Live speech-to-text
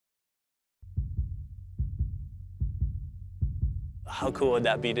how cool would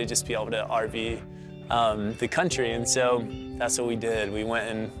that be to just be able to RV the country? And so that's what we did. We went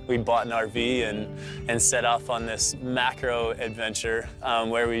and we bought an RV and set off on this macro adventure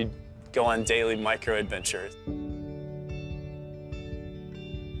where we go on daily micro adventures.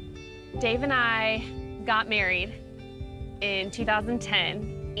 Dave and I got married in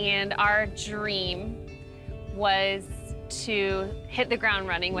 2010, and our dream was to hit the ground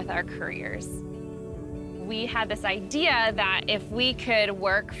running with our careers. We had this idea that if we could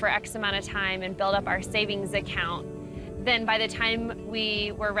work for X amount of time and build up our savings account, then by the time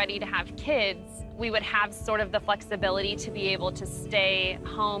we were ready to have kids, we would have sort of the flexibility to be able to stay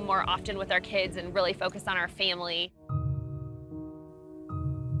home more often with our kids and really focus on our family.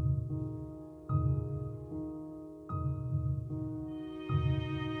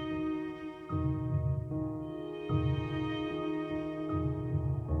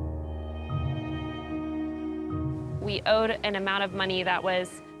 We owed an amount of money that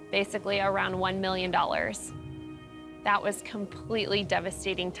was basically around $1 million. That was completely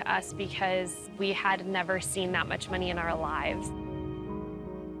devastating to us because we had never seen that much money in our lives.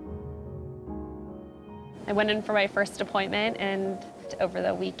 I went in for my first appointment, and over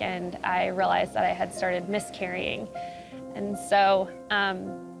the weekend, I realized that I had started miscarrying. And so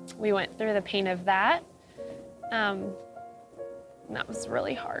we went through the pain of that. And that was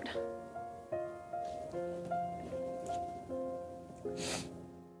really hard.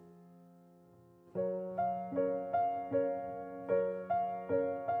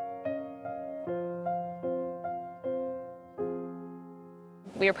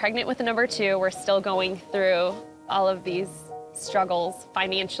 We were pregnant with number 2. We're still going through all of these struggles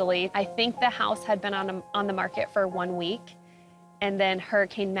financially. I think the house had been on the market for 1 week, and then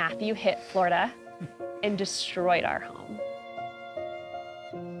Hurricane Matthew hit Florida and destroyed our home.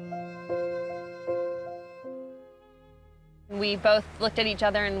 We both looked at each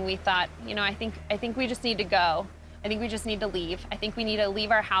other and we thought, you know, I think we just need to go. I think we just need to leave. I think we need to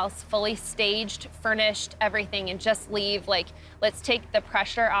leave our house fully staged, furnished, everything, and just leave. Like, let's take the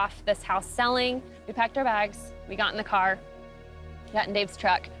pressure off this house selling. We packed our bags, we got in the car, got in Dave's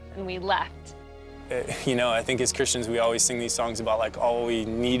truck, and we left. You know, I think as Christians, we always sing these songs about, like, all we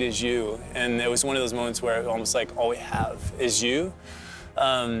need is you. And it was one of those moments where almost like all we have is you.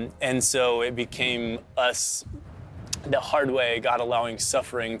 And so it became us the hard way, God allowing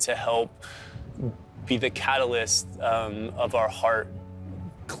suffering to help be the catalyst of our heart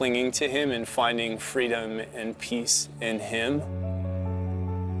clinging to Him and finding freedom and peace in Him.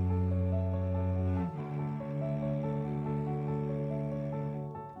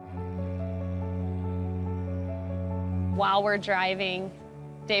 While we're driving,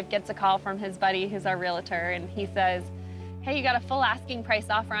 Dave gets a call from his buddy who's our realtor, and he says, hey, you got a full asking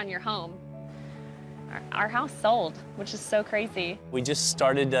price offer on your home. Our house sold, which is so crazy. We just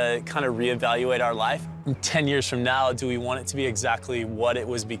started to kind of reevaluate our life. 10 years from now, do we want it to be exactly what it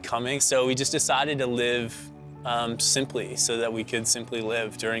was becoming? So we just decided to live simply so that we could simply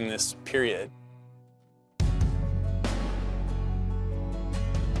live during this period.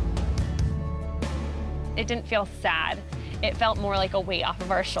 It didn't feel sad. It felt more like a weight off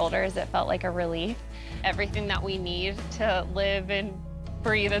of our shoulders. It felt like a relief. Everything that we need to live and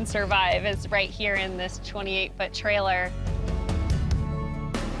breathe and survive is right here in this 28-foot trailer.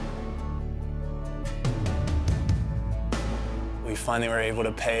 We finally were able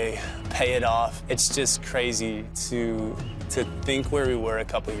to pay it off. It's just crazy to think where we were a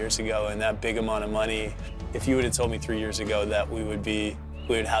couple years ago and that big amount of money. If you would have told me 3 years ago that we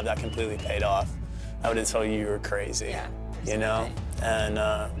would have that completely paid off, I would have told you were crazy. Yeah, you know? And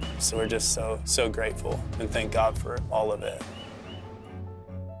so we're just so grateful and thank God for all of it.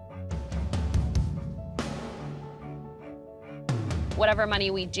 Whatever money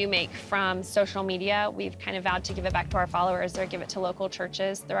we do make from social media, we've kind of vowed to give it back to our followers or give it to local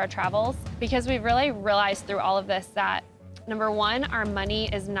churches through our travels, because we've really realized through all of this that, number one, our money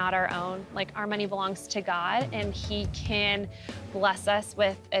is not our own. Like, our money belongs to God, and He can bless us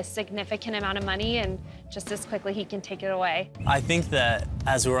with a significant amount of money, and just as quickly He can take it away. I think that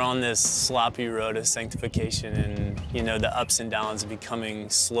as we're on this sloppy road of sanctification and, you know, the ups and downs of becoming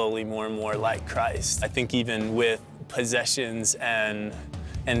slowly more and more like Christ, I think even with possessions and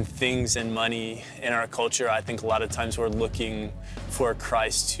things and money in our culture, I think a lot of times we're looking for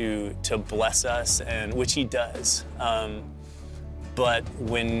Christ to bless us, and which He does. But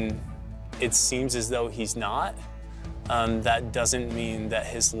when it seems as though He's not, that doesn't mean that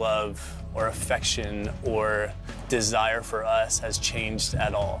His love or affection or desire for us has changed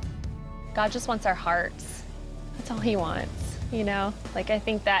at all. God just wants our hearts. That's all He wants, you know? Like, I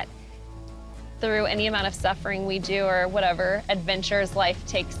think that through any amount of suffering we do or whatever adventures life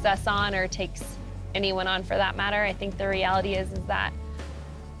takes us on or takes anyone on for that matter, I think the reality is that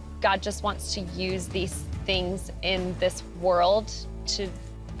God just wants to use these things in this world to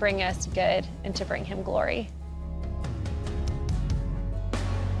bring us good and to bring him glory.